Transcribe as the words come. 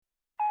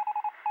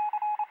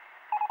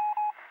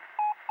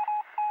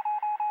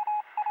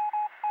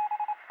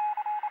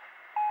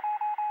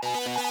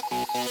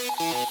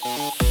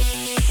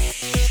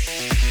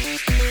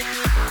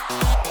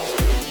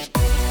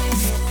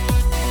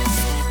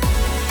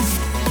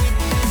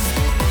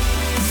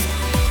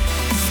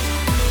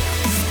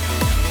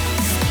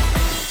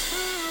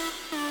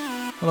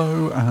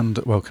Hello and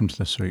welcome to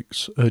this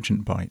week's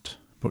Urgent Bite,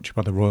 brought to you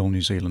by the Royal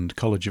New Zealand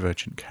College of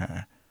Urgent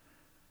Care.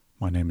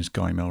 My name is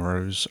Guy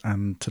Melrose,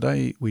 and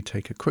today we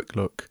take a quick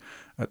look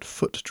at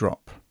foot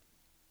drop.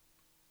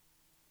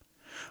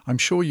 I'm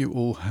sure you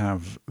all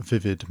have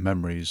vivid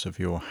memories of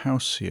your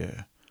house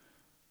year,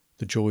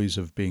 the joys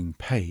of being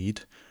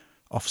paid,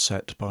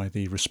 offset by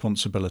the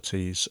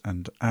responsibilities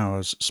and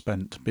hours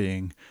spent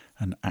being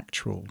an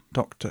actual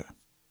doctor.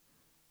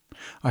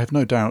 I have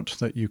no doubt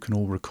that you can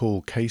all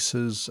recall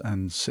cases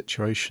and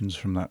situations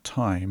from that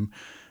time,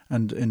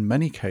 and in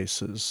many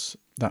cases,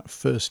 that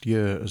first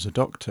year as a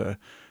doctor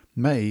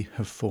may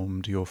have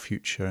formed your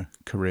future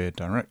career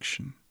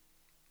direction.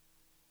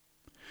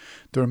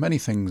 There are many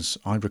things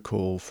I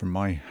recall from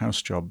my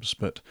house jobs,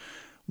 but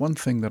one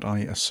thing that I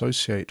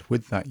associate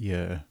with that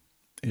year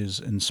is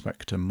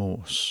Inspector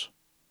Morse.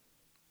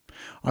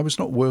 I was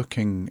not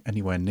working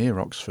anywhere near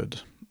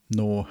Oxford,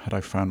 nor had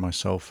I found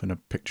myself in a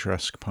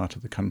picturesque part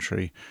of the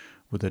country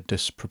with a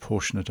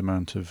disproportionate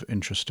amount of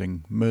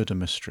interesting murder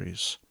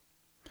mysteries.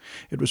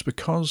 It was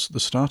because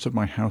the start of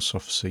my house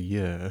officer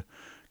year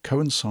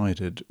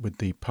coincided with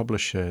the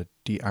publisher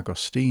De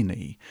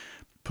Agostini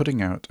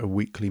putting out a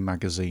weekly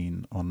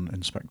magazine on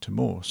Inspector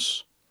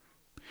Morse.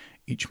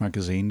 Each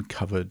magazine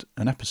covered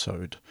an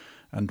episode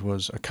and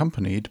was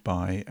accompanied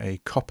by a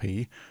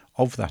copy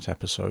of that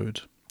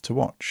episode to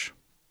watch.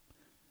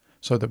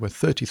 So there were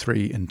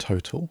 33 in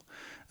total,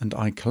 and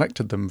I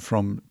collected them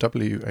from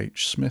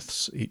W.H.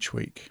 Smith's each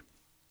week.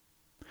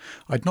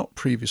 I'd not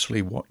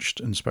previously watched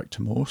Inspector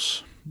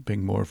Morse,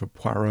 being more of a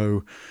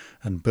Poirot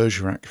and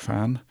Bergerac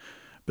fan,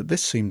 but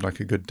this seemed like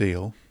a good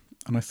deal,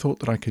 and I thought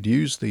that I could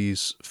use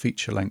these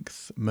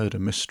feature-length murder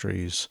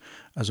mysteries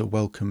as a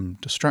welcome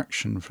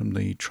distraction from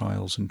the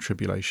trials and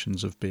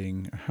tribulations of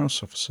being a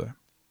house officer.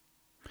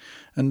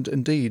 And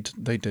indeed,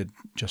 they did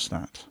just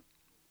that.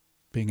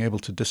 Being able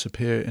to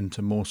disappear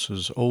into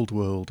Morse's old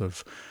world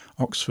of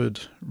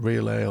Oxford,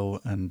 real ale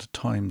and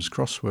Times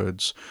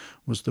crosswords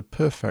was the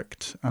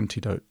perfect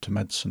antidote to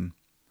medicine.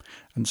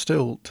 And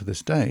still, to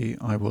this day,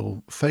 I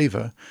will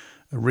favour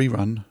a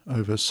rerun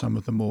over some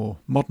of the more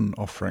modern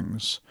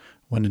offerings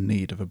when in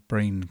need of a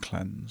brain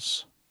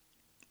cleanse.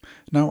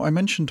 Now, I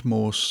mentioned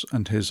Morse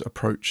and his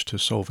approach to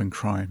solving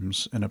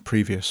crimes in a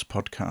previous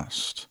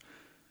podcast.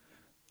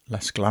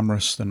 Less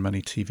glamorous than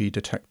many TV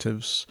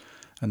detectives,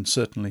 and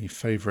certainly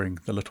favouring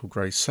the little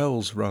grey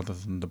cells rather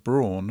than the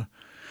brawn,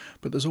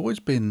 but there's always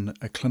been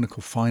a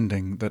clinical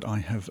finding that I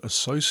have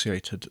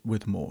associated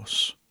with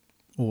Morse,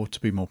 or to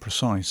be more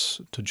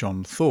precise, to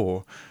John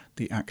Thaw,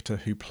 the actor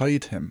who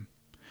played him.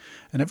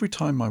 And every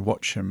time I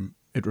watch him,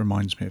 it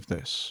reminds me of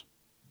this.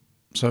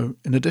 So,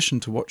 in addition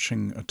to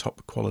watching a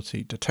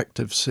top-quality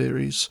detective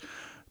series,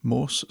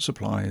 Morse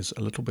supplies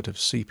a little bit of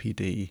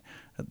CPD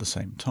at the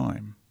same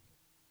time.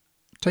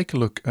 Take a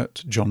look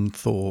at John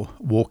Thaw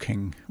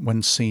walking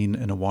when seen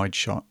in a wide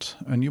shot,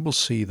 and you will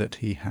see that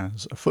he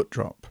has a foot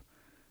drop.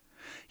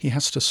 He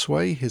has to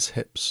sway his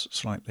hips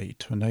slightly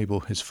to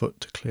enable his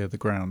foot to clear the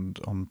ground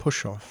on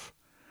push-off,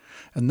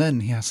 and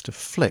then he has to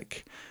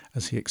flick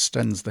as he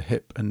extends the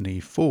hip and knee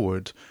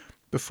forward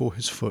before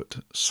his foot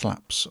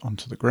slaps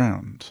onto the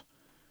ground.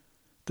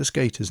 This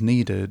gait is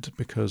needed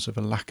because of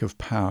a lack of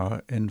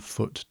power in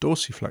foot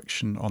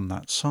dorsiflexion on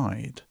that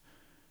side.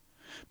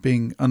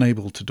 Being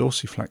unable to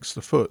dorsiflex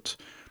the foot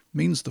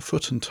means the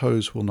foot and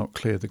toes will not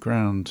clear the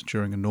ground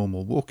during a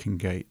normal walking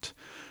gait,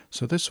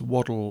 so this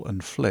waddle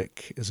and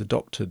flick is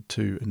adopted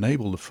to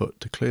enable the foot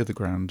to clear the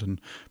ground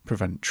and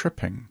prevent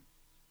tripping.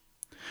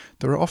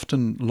 There are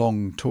often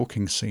long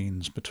talking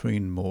scenes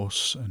between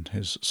Morse and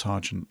his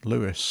Sergeant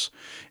Lewis,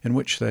 in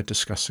which they're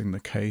discussing the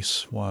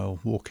case while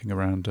walking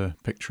around a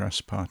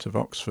picturesque part of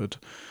Oxford,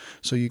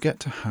 so you get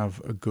to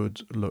have a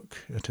good look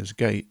at his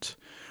gait.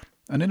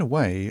 And in a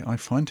way, I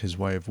find his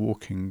way of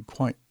walking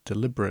quite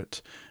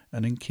deliberate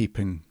and in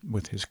keeping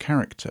with his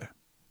character.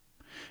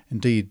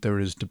 Indeed, there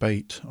is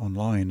debate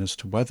online as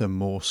to whether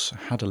Morse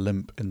had a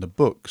limp in the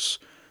books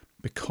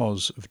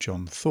because of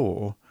John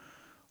Thaw,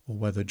 or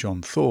whether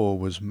John Thaw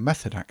was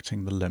method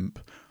acting the limp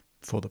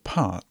for the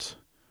part.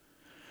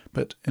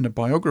 But in a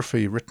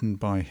biography written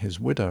by his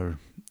widow,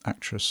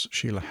 actress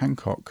Sheila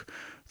Hancock,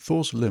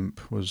 Thaw's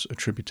limp was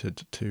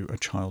attributed to a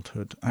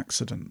childhood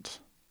accident.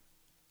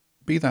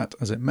 Be that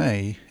as it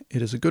may,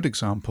 it is a good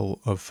example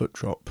of foot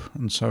drop,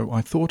 and so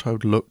I thought I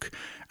would look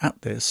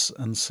at this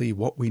and see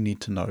what we need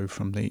to know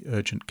from the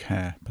urgent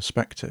care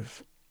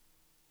perspective.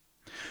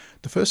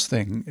 The first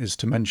thing is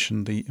to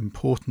mention the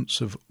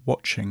importance of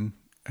watching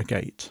a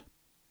gait.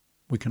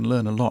 We can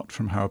learn a lot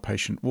from how a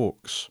patient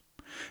walks,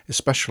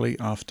 especially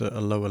after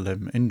a lower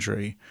limb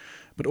injury,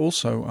 but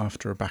also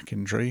after a back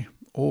injury,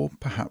 or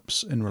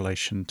perhaps in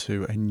relation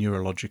to a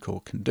neurological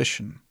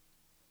condition.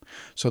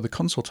 So the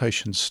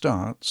consultation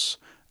starts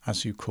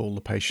as you call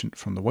the patient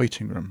from the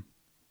waiting room,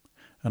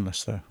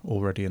 unless they're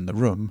already in the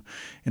room,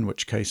 in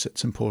which case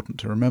it's important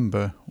to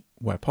remember,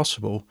 where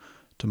possible,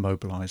 to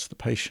mobilise the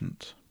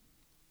patient.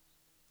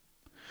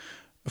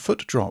 A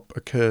foot drop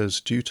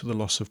occurs due to the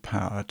loss of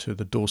power to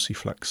the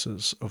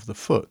dorsiflexors of the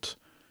foot.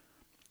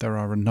 there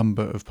are a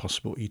number of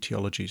possible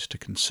etiologies to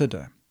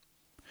consider.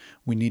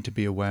 We need to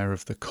be aware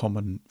of the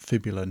common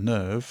fibular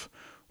nerve,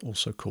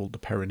 also called the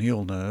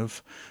peroneal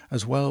nerve,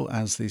 as well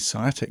as the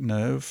sciatic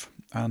nerve,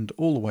 and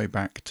all the way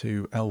back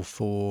to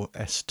L4,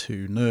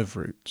 S2 nerve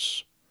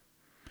roots.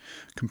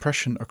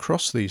 Compression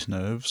across these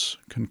nerves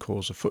can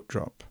cause a foot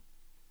drop.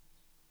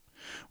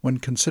 When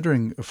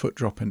considering a foot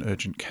drop in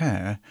urgent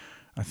care,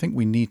 I think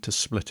we need to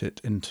split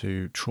it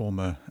into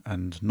trauma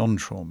and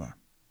non-trauma.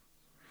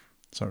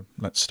 So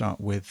let's start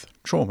with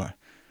trauma.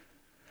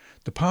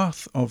 The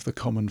path of the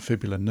common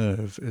fibular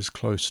nerve is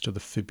close to the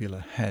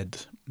fibular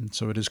head, and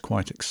so it is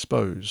quite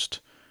exposed.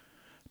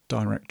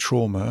 Direct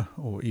trauma,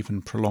 or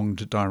even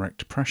prolonged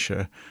direct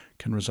pressure,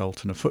 can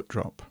result in a foot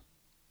drop.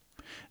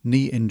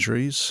 Knee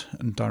injuries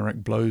and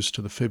direct blows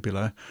to the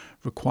fibula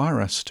require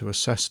us to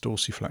assess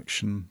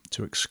dorsiflexion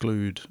to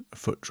exclude a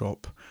foot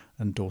drop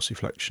and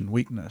dorsiflexion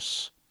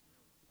weakness.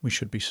 We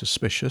should be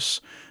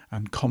suspicious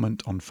and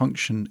comment on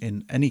function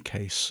in any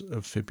case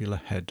of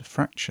fibular head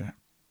fracture.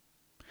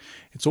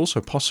 It's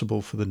also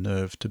possible for the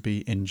nerve to be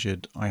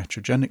injured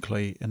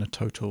iatrogenically in a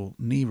total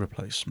knee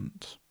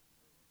replacement.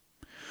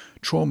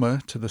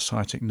 Trauma to the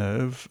sciatic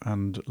nerve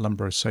and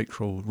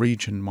lumbosacral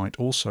region might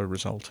also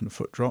result in a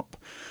foot drop,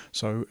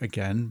 so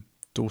again,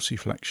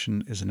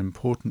 dorsiflexion is an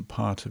important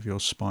part of your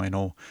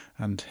spinal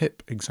and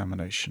hip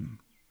examination.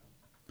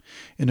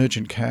 In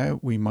urgent care,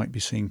 we might be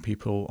seeing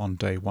people on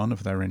day one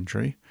of their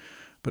injury,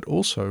 but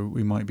also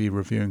we might be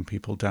reviewing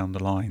people down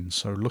the line,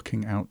 so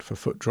looking out for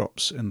foot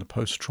drops in the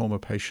post-trauma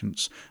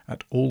patients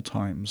at all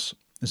times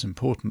is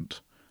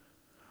important.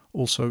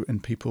 Also, in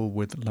people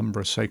with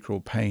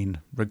lumbosacral pain,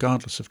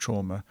 regardless of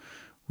trauma,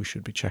 we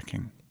should be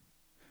checking.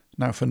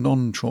 Now, for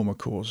non-trauma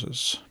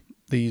causes,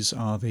 these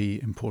are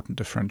the important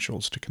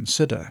differentials to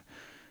consider.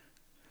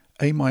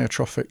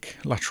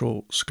 Amyotrophic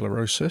lateral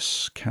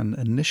sclerosis can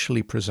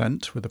initially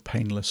present with a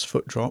painless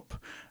foot drop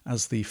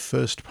as the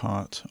first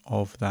part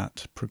of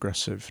that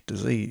progressive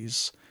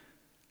disease.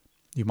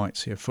 You might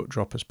see a foot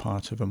drop as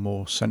part of a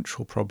more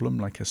central problem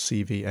like a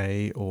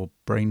CVA or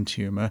brain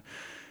tumour,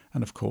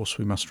 and of course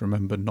we must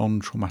remember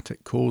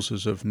non-traumatic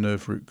causes of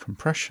nerve root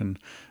compression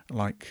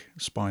like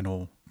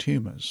spinal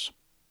tumours.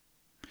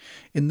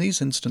 In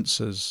these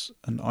instances,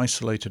 an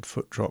isolated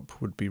foot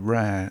drop would be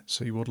rare,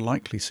 so you would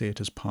likely see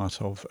it as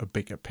part of a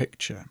bigger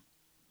picture.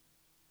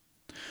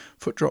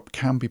 Foot drop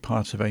can be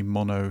part of a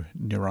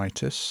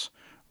mononeuritis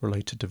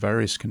related to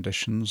various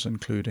conditions,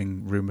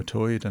 including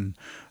rheumatoid and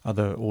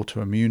other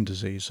autoimmune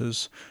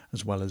diseases,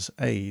 as well as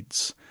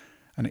AIDS,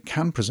 and it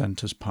can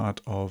present as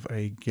part of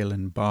a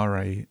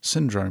Guillain-Barré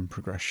syndrome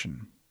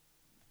progression.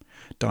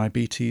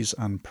 Diabetes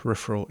and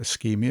peripheral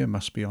ischemia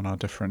must be on our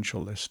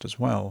differential list as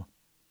well.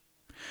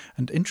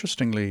 And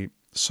interestingly,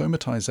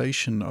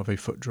 somatization of a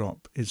foot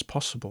drop is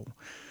possible.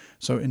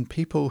 So in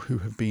people who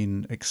have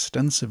been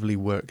extensively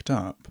worked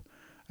up,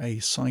 a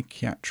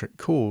psychiatric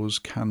cause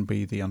can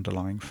be the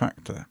underlying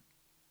factor.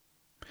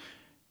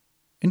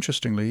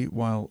 Interestingly,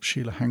 while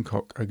Sheila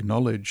Hancock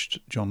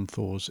acknowledged John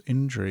Thor's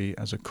injury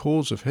as a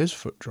cause of his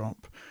foot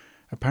drop,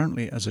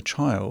 apparently as a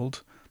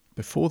child,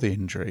 before the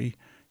injury,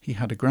 he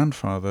had a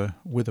grandfather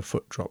with a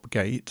foot drop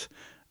gait,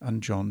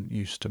 and John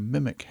used to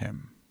mimic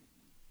him.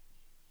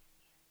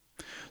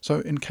 So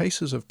in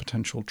cases of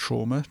potential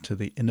trauma to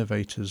the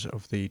innervators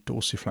of the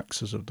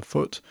dorsiflexors of the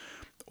foot,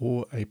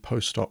 or a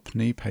post-op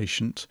knee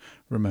patient,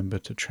 remember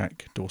to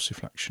check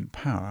dorsiflexion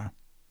power.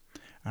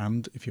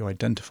 And if you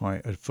identify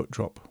a foot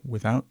drop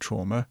without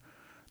trauma,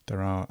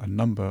 there are a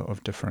number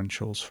of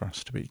differentials for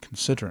us to be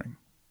considering.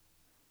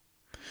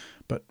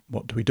 But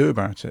what do we do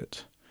about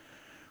it?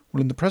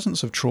 Well, in the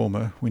presence of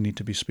trauma, we need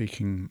to be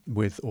speaking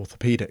with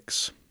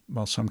orthopedics.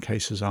 While some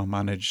cases are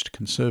managed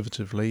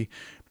conservatively,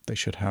 they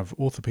should have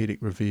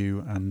orthopedic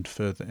review and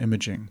further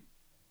imaging.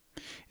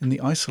 In the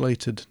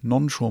isolated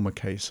non-trauma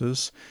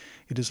cases,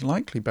 it is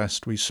likely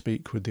best we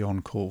speak with the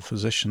on-call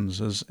physicians,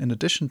 as in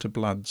addition to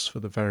bloods for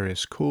the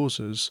various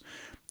causes,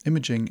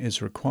 imaging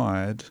is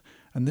required,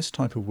 and this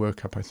type of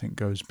workup I think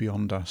goes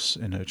beyond us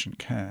in urgent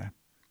care.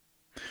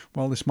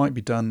 While this might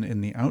be done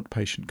in the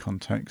outpatient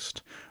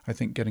context, I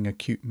think getting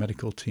acute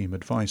medical team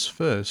advice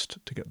first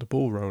to get the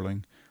ball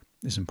rolling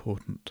is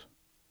important.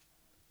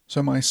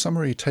 So my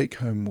summary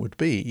take-home would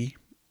be,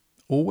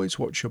 always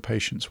watch your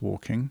patients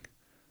walking,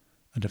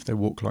 and if they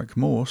walk like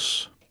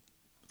Morse,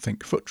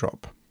 think foot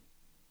drop.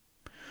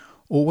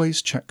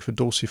 Always check for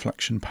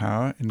dorsiflexion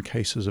power in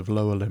cases of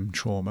lower limb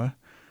trauma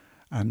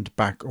and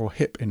back or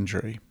hip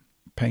injury,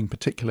 paying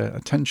particular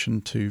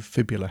attention to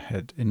fibular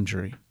head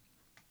injury.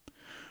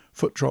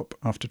 Foot drop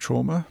after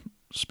trauma,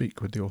 speak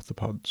with the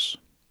orthopods.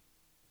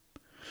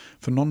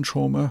 For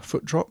non-trauma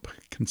foot drop,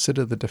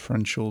 consider the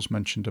differentials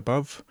mentioned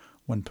above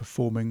when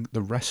performing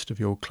the rest of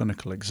your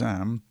clinical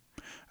exam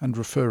and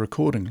refer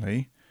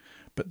accordingly,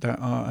 but there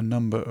are a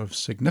number of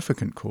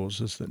significant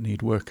causes that need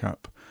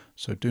workup,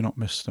 so do not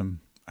miss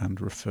them and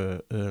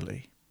refer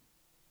early.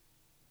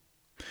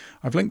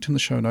 I've linked in the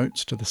show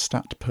notes to the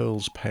Stat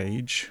Pearls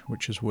page,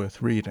 which is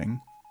worth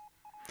reading.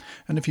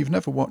 And if you've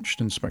never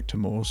watched Inspector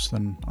Morse,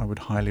 then I would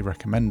highly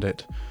recommend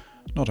it.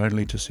 not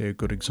only to see a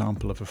good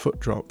example of a foot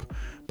drop,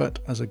 but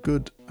as a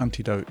good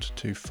antidote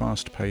to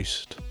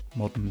fast-paced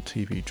modern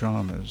TV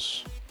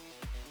dramas.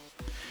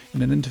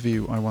 In an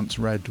interview I once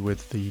read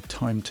with the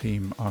Time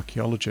Team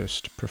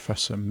archaeologist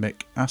Professor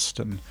Mick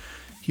Aston,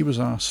 he was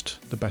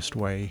asked the best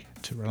way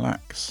to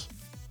relax.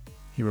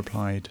 He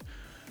replied,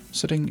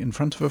 "Sitting in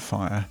front of a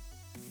fire,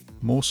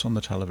 Morse on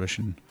the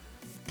television,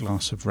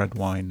 glass of red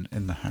wine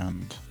in the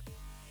hand."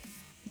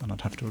 And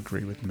I'd have to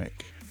agree with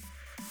Mick.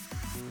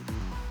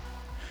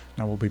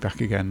 Now we'll be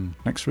back again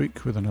next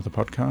week with another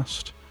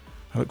podcast.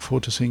 I look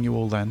forward to seeing you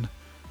all then,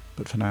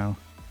 but for now,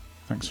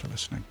 thanks for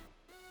listening.